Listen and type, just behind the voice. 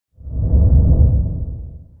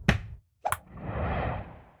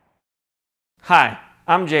Hi,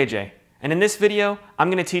 I'm JJ, and in this video, I'm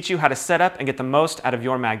going to teach you how to set up and get the most out of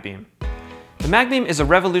your MagBeam. The MagBeam is a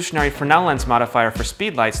revolutionary Fresnel lens modifier for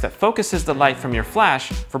speedlights that focuses the light from your flash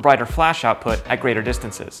for brighter flash output at greater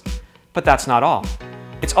distances. But that's not all.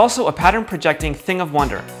 It's also a pattern projecting thing of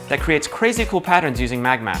wonder that creates crazy cool patterns using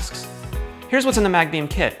mag masks. Here's what's in the MagBeam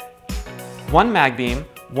kit. One MagBeam,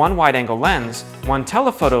 one wide-angle lens, one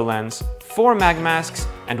telephoto lens, 4 mag masks,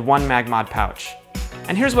 and one MagMod pouch.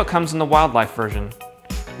 And here's what comes in the wildlife version.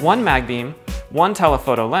 One MagBeam, one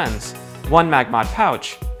telephoto lens, one MagMod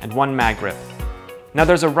pouch, and one mag grip. Now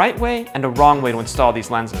there's a right way and a wrong way to install these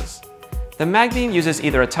lenses. The MagBeam uses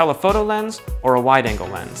either a telephoto lens or a wide-angle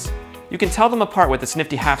lens. You can tell them apart with this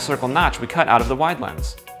nifty half-circle notch we cut out of the wide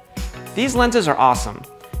lens. These lenses are awesome,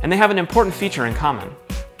 and they have an important feature in common.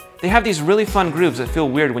 They have these really fun grooves that feel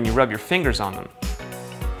weird when you rub your fingers on them.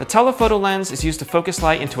 The telephoto lens is used to focus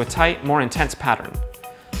light into a tight, more intense pattern.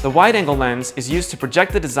 The wide-angle lens is used to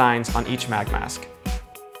project the designs on each mag mask.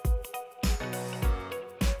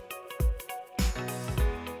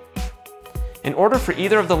 In order for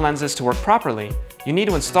either of the lenses to work properly, you need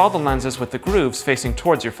to install the lenses with the grooves facing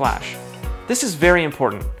towards your flash. This is very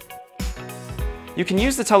important. You can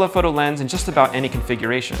use the telephoto lens in just about any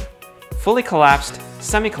configuration: fully collapsed,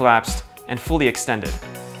 semi-collapsed, and fully extended,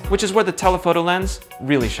 which is where the telephoto lens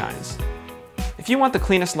really shines. If you want the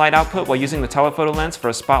cleanest light output while using the telephoto lens for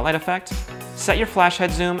a spotlight effect, set your flash head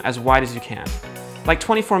zoom as wide as you can, like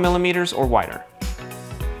 24mm or wider.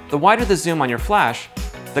 The wider the zoom on your flash,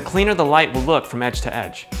 the cleaner the light will look from edge to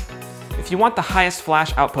edge. If you want the highest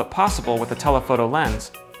flash output possible with the telephoto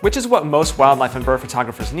lens, which is what most wildlife and bird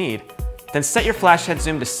photographers need, then set your flash head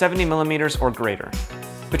zoom to 70mm or greater.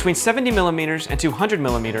 Between 70mm and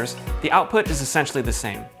 200mm, the output is essentially the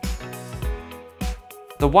same.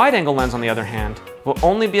 The wide-angle lens, on the other hand, will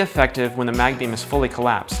only be effective when the MagBeam is fully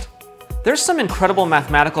collapsed. There's some incredible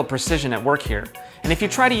mathematical precision at work here, and if you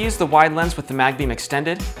try to use the wide lens with the MagBeam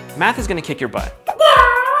extended, math is going to kick your butt.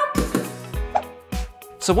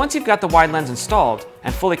 So once you've got the wide lens installed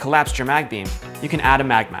and fully collapsed your MagBeam, you can add a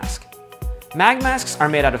mag mask. Mag masks are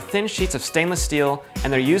made out of thin sheets of stainless steel,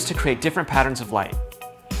 and they're used to create different patterns of light.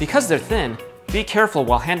 Because they're thin, be careful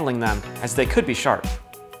while handling them, as they could be sharp.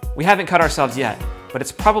 We haven't cut ourselves yet, but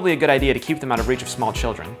it's probably a good idea to keep them out of reach of small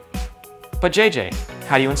children. But JJ,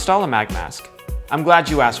 how do you install a mag mask? I'm glad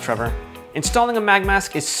you asked, Trevor. Installing a mag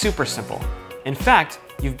mask is super simple. In fact,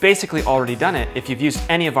 you've basically already done it if you've used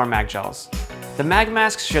any of our mag gels. The mag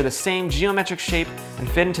masks share the same geometric shape and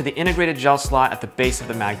fit into the integrated gel slot at the base of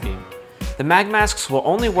the MagBeam. The mag masks will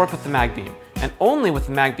only work with the MagBeam, and only with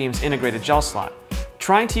the MagBeam's integrated gel slot.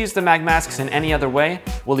 Trying to use the mag masks in any other way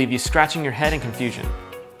will leave you scratching your head in confusion.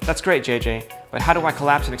 That's great, JJ, but how do I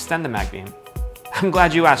collapse and extend the MagBeam? I'm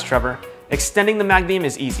glad you asked, Trevor. Extending the MagBeam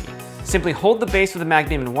is easy. Simply hold the base of the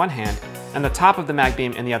MagBeam in one hand and the top of the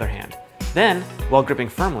MagBeam in the other hand. Then, while gripping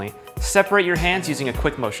firmly, separate your hands using a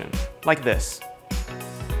quick motion, like this.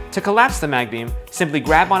 To collapse the MagBeam, simply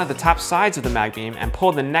grab onto the top sides of the MagBeam and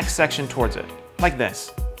pull the next section towards it, like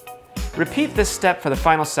this. Repeat this step for the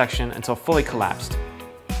final section until fully collapsed.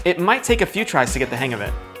 It might take a few tries to get the hang of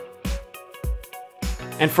it.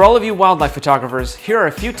 And for all of you wildlife photographers, here are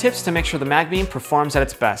a few tips to make sure the MagBeam performs at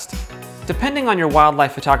its best. Depending on your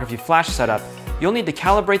wildlife photography flash setup, you'll need to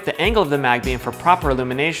calibrate the angle of the MagBeam for proper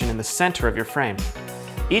illumination in the center of your frame.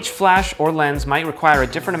 Each flash or lens might require a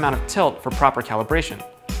different amount of tilt for proper calibration.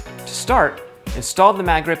 To start, install the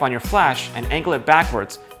mag grip on your flash and angle it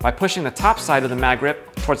backwards by pushing the top side of the mag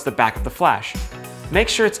grip towards the back of the flash. Make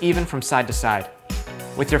sure it's even from side to side.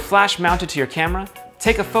 With your flash mounted to your camera,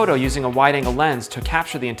 take a photo using a wide-angle lens to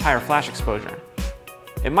capture the entire flash exposure.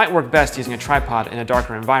 It might work best using a tripod in a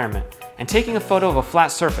darker environment and taking a photo of a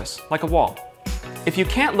flat surface, like a wall. If you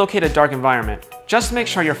can't locate a dark environment, just make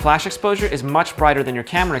sure your flash exposure is much brighter than your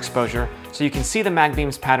camera exposure so you can see the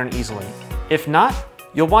MagBeam's pattern easily. If not,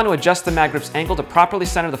 you'll want to adjust the mag grip's angle to properly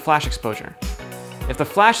center the flash exposure. If the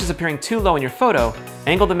flash is appearing too low in your photo,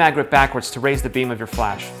 angle the mag grip backwards to raise the beam of your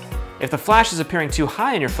flash. If the flash is appearing too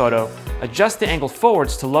high in your photo, adjust the angle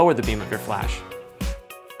forwards to lower the beam of your flash.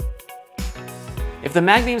 If the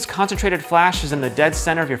MagBeam's concentrated flash is in the dead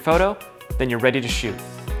center of your photo, then you're ready to shoot.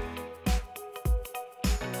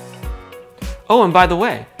 Oh, and by the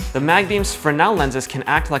way, the MagBeam's Fresnel lenses can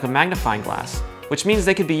act like a magnifying glass, which means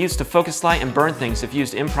they could be used to focus light and burn things if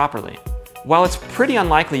used improperly. While it's pretty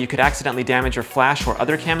unlikely you could accidentally damage your flash or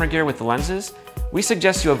other camera gear with the lenses, we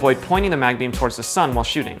suggest you avoid pointing the MagBeam towards the sun while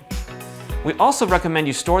shooting. We also recommend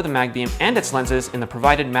you store the MagBeam and its lenses in the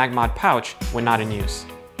provided MagMod pouch when not in use.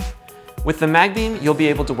 With the MagBeam, you'll be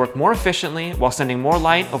able to work more efficiently while sending more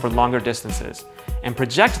light over longer distances, and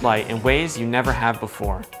project light in ways you never have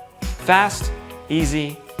before. Fast,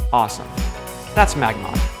 easy, awesome. That's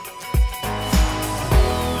MagMod.